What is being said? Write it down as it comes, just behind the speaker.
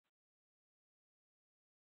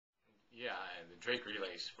Yeah, and the Drake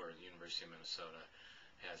Relays for the University of Minnesota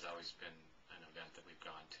has always been an event that we've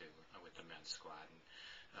gone to with the men's squad. And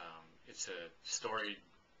it's a storied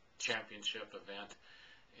championship event,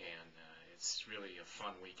 and it's really a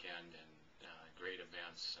fun weekend and great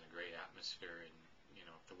events and a great atmosphere. And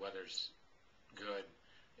if the weather's good,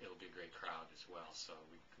 it'll be a great crowd as well. So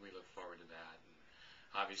we look forward to that. And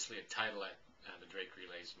obviously, a title at the Drake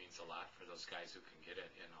Relays means a lot for those guys who can get it,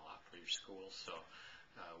 and a lot for your school. So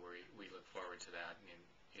we look forward to that. And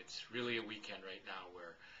it's really a weekend right now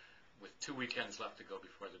where, with 2 weekends left to go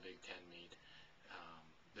before the Big Ten meet,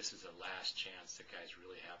 this is the last chance that guys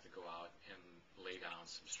really have to go out and lay down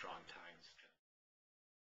some strong times